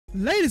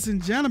Ladies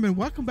and gentlemen,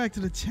 welcome back to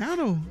the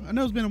channel. I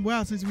know it's been a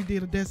while since we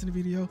did a Destiny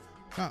video.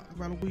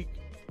 About a week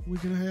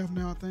and a half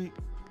now, I think.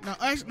 No,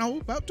 actually, no,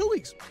 about 2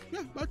 weeks.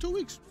 Yeah, about 2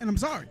 weeks. And I'm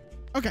sorry.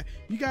 Okay,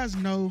 you guys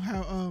know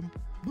how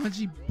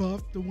Bungie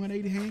buffed the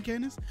 180 hand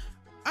cannons.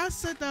 I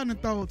sat down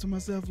and thought to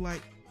myself,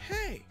 like,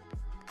 hey,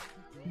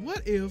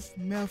 what if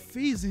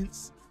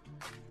Malfeasance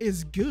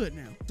is good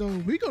now? So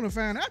we're gonna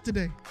find out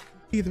today.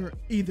 Either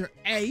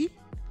A,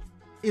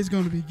 is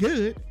gonna be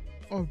good,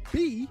 or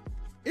B,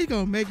 it's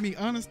gonna make me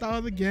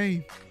uninstall the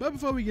game. But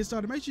before we get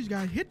started, make sure you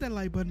guys hit that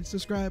like button,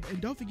 subscribe,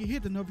 and don't forget to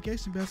hit the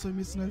notification bell so you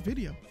miss another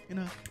video.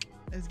 And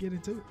let's get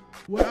into it.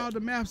 Where all the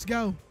maps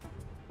go?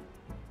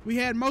 We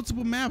had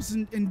multiple maps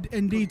in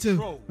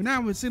D2, but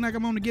now it seems like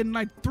I'm only getting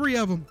like 3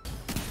 of them.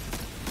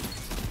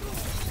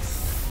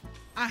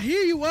 I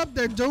hear you up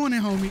there doing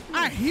it, homie.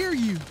 I hear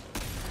you.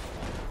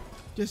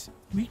 Just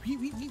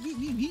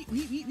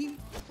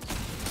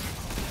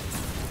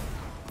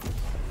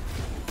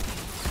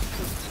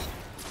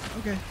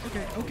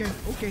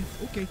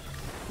Okay.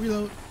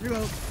 Reload.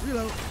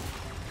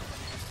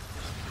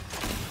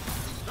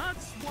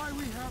 That's why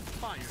we have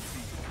fire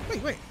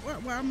feet. Wait.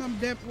 Why I'm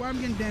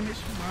getting damaged?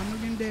 Why am I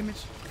getting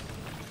damaged?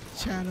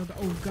 Child of the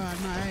oh god,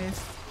 my ass.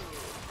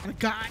 And a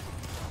god.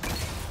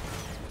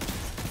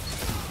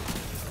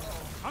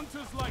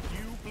 Hunters like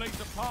you blaze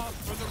a path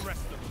for the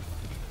rest of us.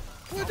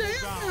 What the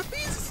hell?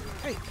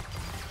 Hey.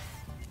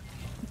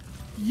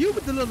 You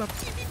with the little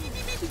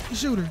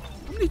shooter. I'm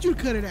gonna need you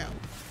to cut it out.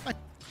 Like,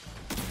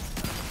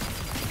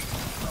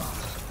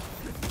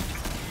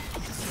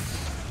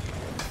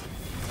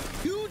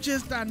 you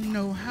just don't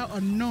know how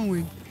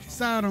annoying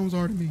sidearms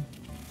are to me.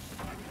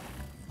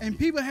 And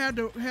people have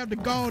the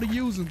gall to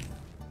use them.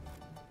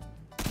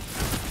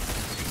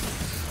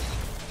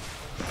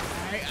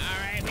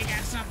 Alright, we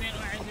got something.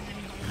 Alright, let me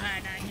go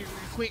hide down here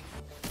real quick.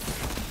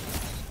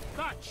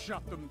 That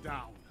shut them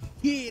down.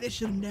 Yeah, that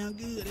shut them down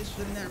good. That shut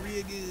them down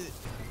real good.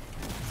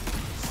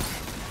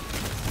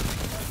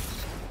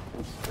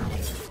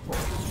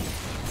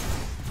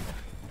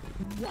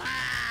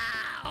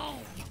 Wow!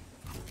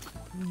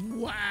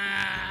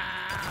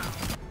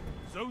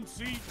 Zone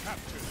C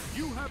captured.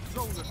 You have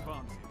zone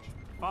advantage.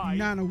 5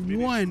 not a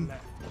minutes one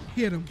left.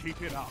 hit him.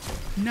 Keep it up.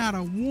 Not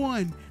a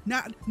one.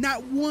 Not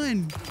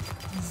one.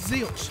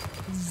 Zilch.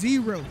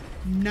 Zero.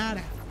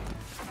 Nada.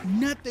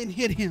 Nothing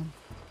hit him.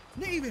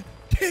 Not even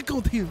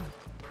tickled him.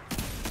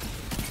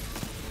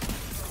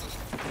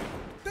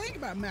 Think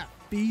about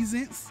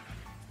Malfeasance.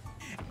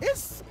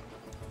 It's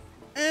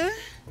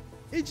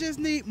it just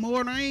need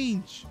more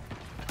range.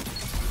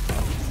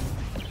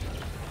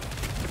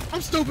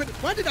 I'm stupid.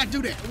 Why did I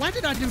do that?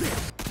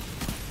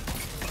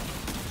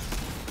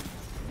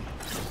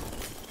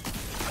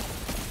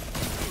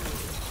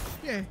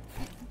 Yeah,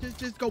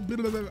 just go. Blah,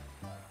 blah, blah.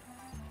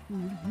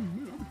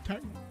 I'm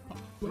tired.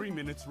 3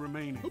 minutes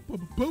remaining.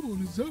 Bubble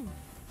in the zone.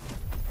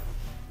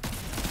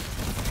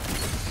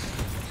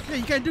 Yeah,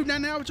 you can't do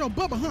nothing now with your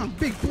bubble, huh,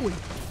 big boy?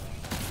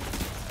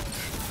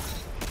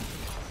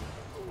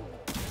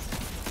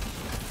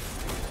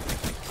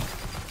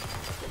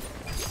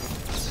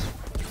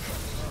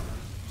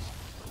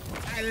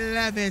 I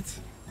love it.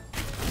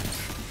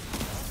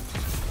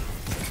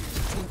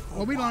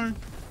 Well, we learned.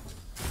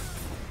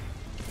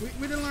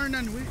 We didn't learn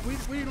nothing.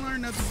 We didn't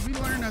learn nothing. We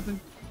learned nothing.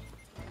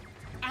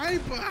 I'm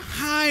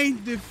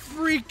behind the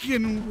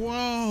freaking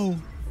wall.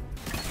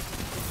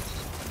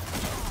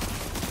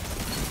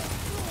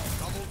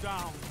 Double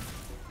down.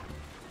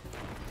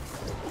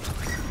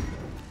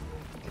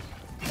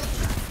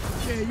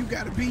 Yeah, you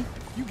gotta be.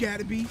 You got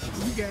it.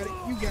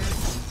 You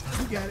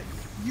got it.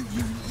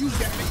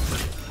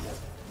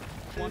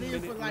 1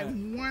 minute for like left.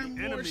 one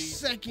The more enemy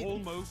second.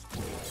 Almost.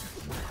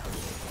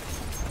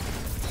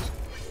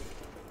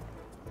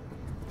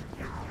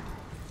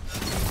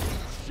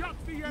 Shut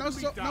the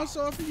enemy down. No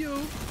sword for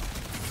you.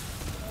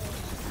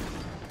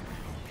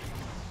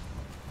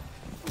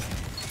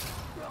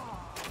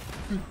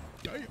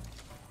 Damn.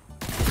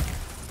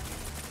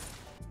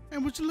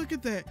 And would you look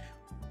at that?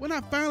 When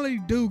I finally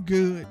do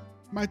good,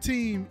 my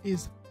team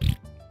is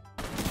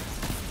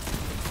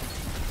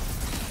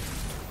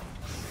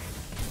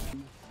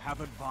have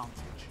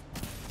advantage.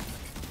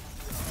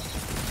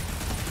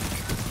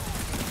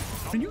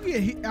 when you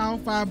get hit all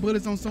 5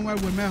 bullets on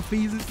somebody with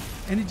Malfeasance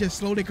and it just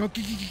slowly go.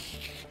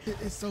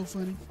 It's so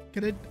funny.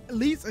 Cause at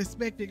least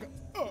expect it.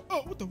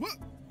 Oh, what the what?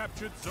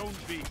 Captured zone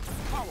B.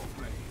 Power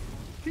play.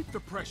 Keep the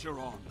pressure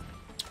on.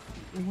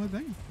 One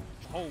thing.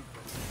 Hold.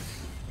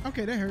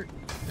 Okay, that hurt.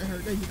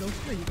 There you go.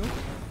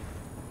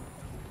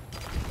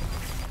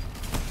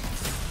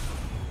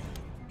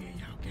 Yeah,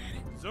 y'all got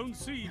it. Zone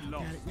C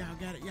lost. Y'all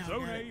got it.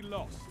 Zone A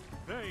lost.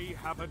 They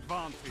have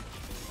advantage.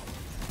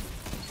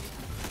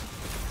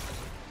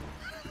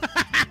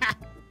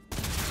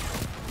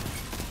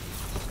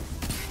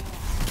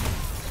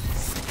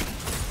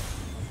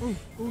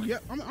 Oh, yeah.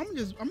 I'm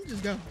just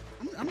go.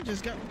 I'm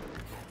just go.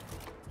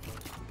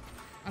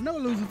 I know a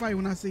losing fight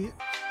when I see it.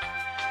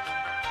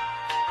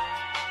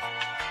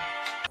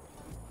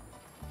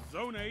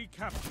 Zone A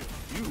captured.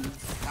 You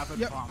have advantage.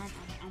 Yep,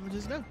 I'm gonna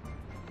just go.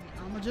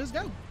 I'ma just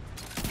go.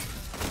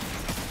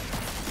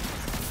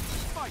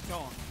 Fight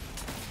on.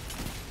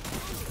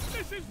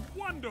 This is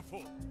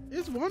wonderful.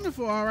 It's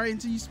wonderful, all right,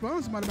 until you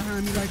spawn somebody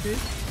behind me like this.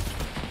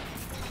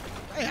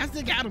 Hey, I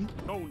still got him.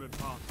 Zone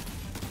advance.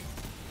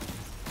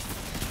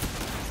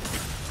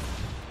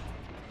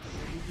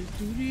 Just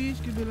do this,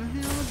 give it a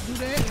hand, do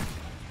that.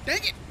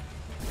 Dang it!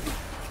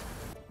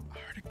 I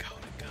heard a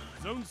golden gun.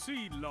 Zone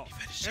C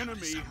lost.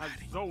 Enemy has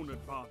zone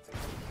advantage.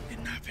 It's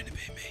not finna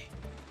be me.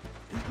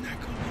 It's not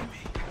gonna be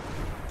me.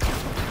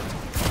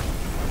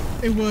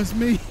 It was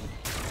me.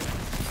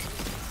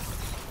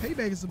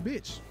 Payback is a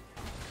bitch.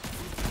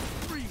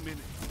 3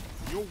 minutes.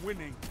 You're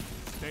winning.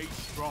 Stay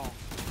strong.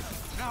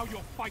 Now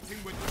you're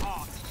fighting with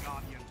heart,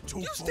 Guardian.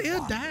 You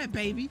still died,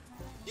 baby.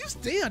 You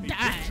still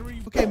died.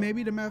 Okay,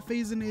 maybe the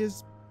Malfeasance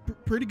is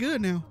pretty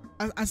good now.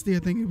 I still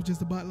think it was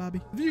just a bot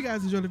lobby. If you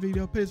guys enjoyed the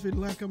video, please feel free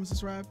to like, comment,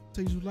 subscribe.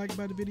 Tell you what you like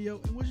about the video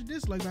and what you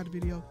dislike about the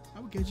video. I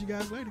will catch you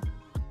guys later.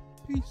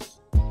 Peace.